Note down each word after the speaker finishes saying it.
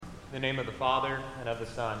In the name of the Father, and of the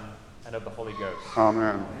Son, and of the Holy Ghost.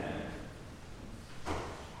 Amen.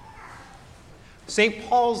 St.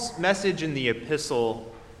 Paul's message in the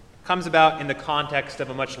epistle comes about in the context of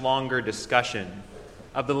a much longer discussion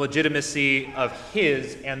of the legitimacy of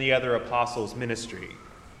his and the other apostles' ministry.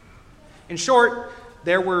 In short,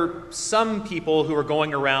 there were some people who were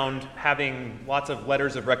going around having lots of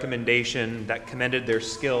letters of recommendation that commended their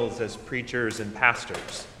skills as preachers and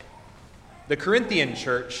pastors. The Corinthian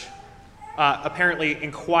church apparently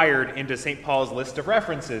inquired into St. Paul's list of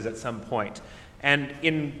references at some point. And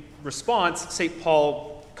in response, St.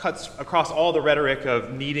 Paul cuts across all the rhetoric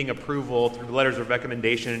of needing approval through the letters of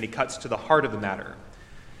recommendation, and he cuts to the heart of the matter.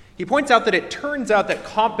 He points out that it turns out that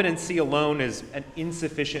competency alone is an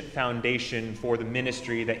insufficient foundation for the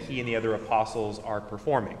ministry that he and the other apostles are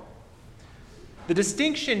performing. The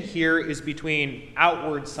distinction here is between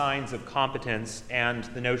outward signs of competence and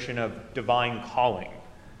the notion of divine calling.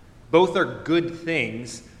 Both are good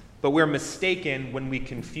things, but we're mistaken when we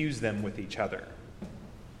confuse them with each other.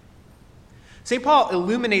 St. Paul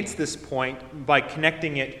illuminates this point by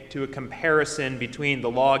connecting it to a comparison between the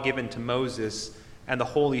law given to Moses and the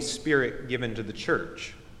Holy Spirit given to the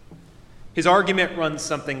church. His argument runs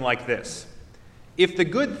something like this. If the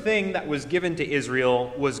good thing that was given to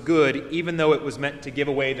Israel was good, even though it was meant to give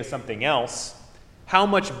away to something else, how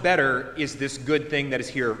much better is this good thing that is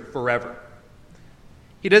here forever?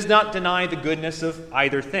 He does not deny the goodness of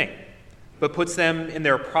either thing, but puts them in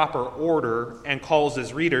their proper order and calls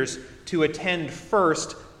his readers to attend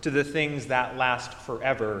first to the things that last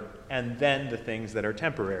forever and then the things that are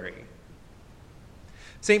temporary.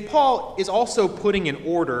 St. Paul is also putting in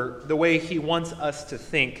order the way he wants us to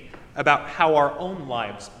think about how our own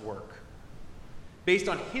lives work. Based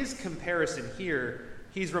on his comparison here,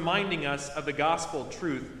 he's reminding us of the gospel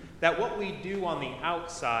truth that what we do on the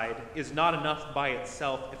outside is not enough by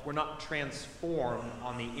itself if we're not transformed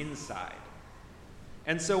on the inside.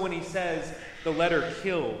 And so when he says the letter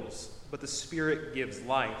kills, but the Spirit gives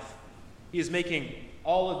life, he is making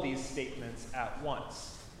all of these statements at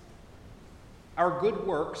once. Our good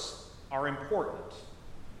works are important,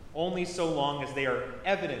 only so long as they are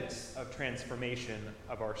evidence of transformation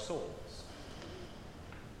of our souls.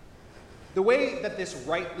 The way that this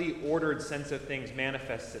rightly ordered sense of things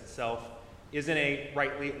manifests itself is in a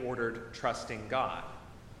rightly ordered trust in God.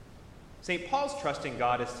 St. Paul's trust in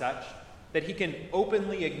God is such that he can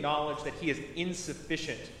openly acknowledge that he is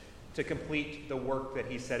insufficient to complete the work that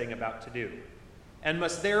he's setting about to do, and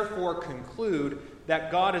must therefore conclude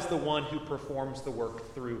that God is the one who performs the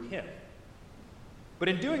work through him. But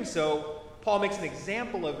in doing so, Paul makes an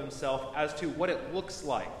example of himself as to what it looks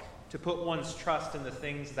like to put one's trust in the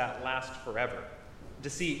things that last forever, to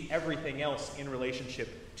see everything else in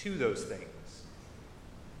relationship to those things.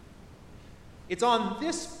 It's on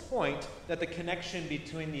this point that the connection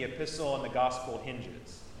between the epistle and the gospel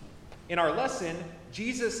hinges. In our lesson,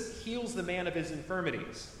 Jesus heals the man of his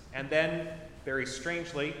infirmities, and then, very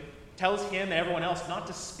strangely, tells him and everyone else not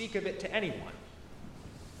to speak of it to anyone.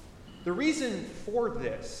 The reason for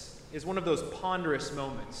this is one of those ponderous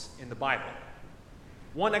moments in the Bible.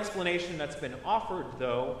 One explanation that's been offered,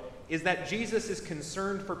 though, is that Jesus is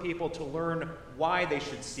concerned for people to learn why they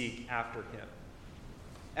should seek after him.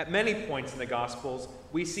 At many points in the Gospels,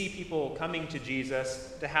 we see people coming to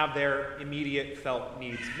Jesus to have their immediate felt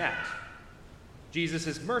needs met. Jesus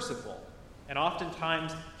is merciful, and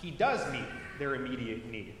oftentimes he does meet their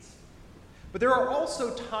immediate needs. But there are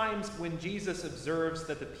also times when Jesus observes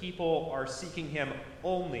that the people are seeking him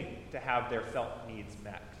only to have their felt needs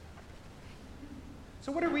met.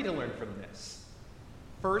 So what are we to learn from this?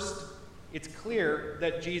 First, it's clear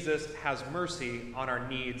that Jesus has mercy on our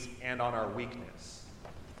needs and on our weakness.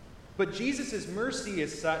 But Jesus' mercy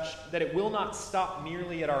is such that it will not stop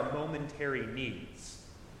merely at our momentary needs.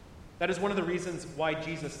 That is one of the reasons why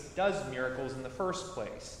Jesus does miracles in the first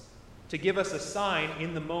place, to give us a sign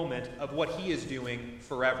in the moment of what he is doing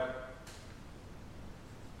forever.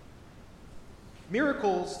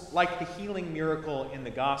 Miracles, like the healing miracle in the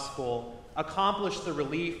gospel, accomplish the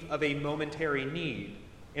relief of a momentary need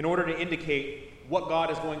in order to indicate what God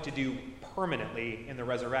is going to do permanently in the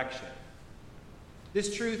resurrection.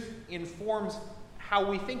 This truth informs how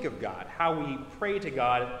we think of God, how we pray to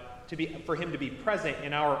God for him to be present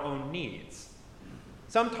in our own needs.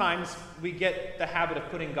 Sometimes we get the habit of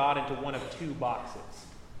putting God into one of two boxes.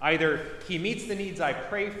 Either he meets the needs I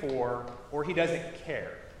pray for, or he doesn't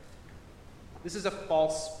care. This is a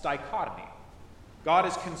false dichotomy. God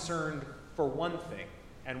is concerned for one thing,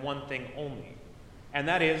 and one thing only, and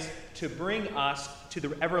that is to bring us to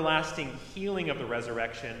the everlasting healing of the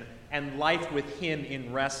resurrection and life with him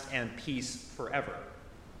in rest and peace forever.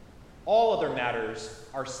 All other matters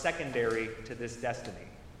are secondary to this destiny.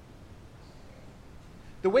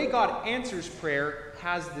 The way God answers prayer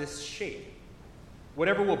has this shape.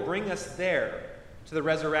 Whatever will bring us there to the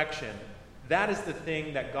resurrection, that is the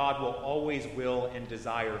thing that God will always will and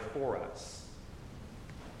desire for us.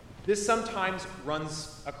 This sometimes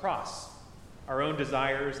runs across our own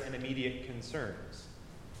desires and immediate concerns.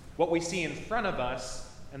 What we see in front of us,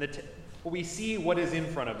 we see what is in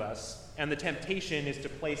front of us, and the temptation is to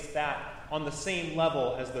place that on the same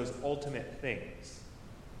level as those ultimate things.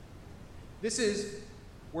 This is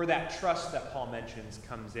where that trust that Paul mentions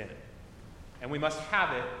comes in. And we must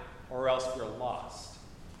have it, or else we're lost.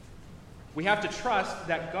 We have to trust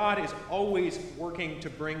that God is always working to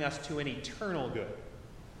bring us to an eternal good,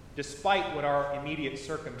 despite what our immediate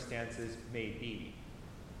circumstances may be.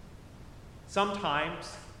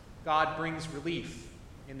 Sometimes God brings relief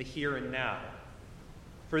in the here and now.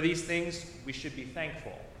 For these things, we should be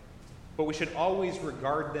thankful, but we should always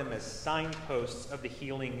regard them as signposts of the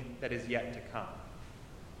healing that is yet to come.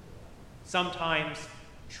 Sometimes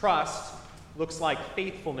trust looks like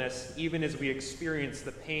faithfulness even as we experience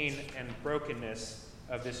the pain and brokenness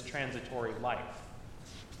of this transitory life.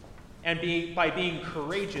 And by being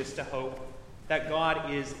courageous to hope that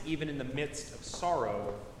God is, even in the midst of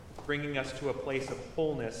sorrow, bringing us to a place of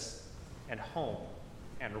wholeness and home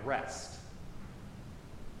and rest.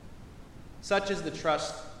 Such is the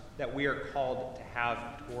trust that we are called to have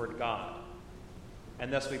toward God.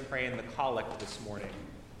 And thus we pray in the collect this morning.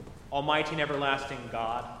 Almighty and everlasting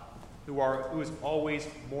God, who is always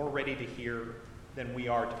more ready to hear than we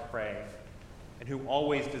are to pray, and who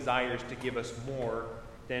always desires to give us more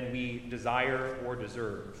than we desire or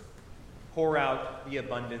deserve, pour out the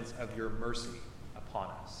abundance of your mercy upon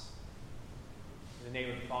us. In the name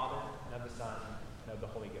of the Father, and of the Son, and of the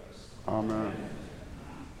Holy Ghost. Amen.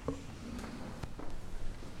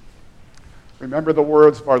 Remember the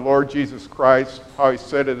words of our Lord Jesus Christ, how he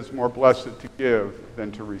said it is more blessed to give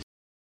than to receive.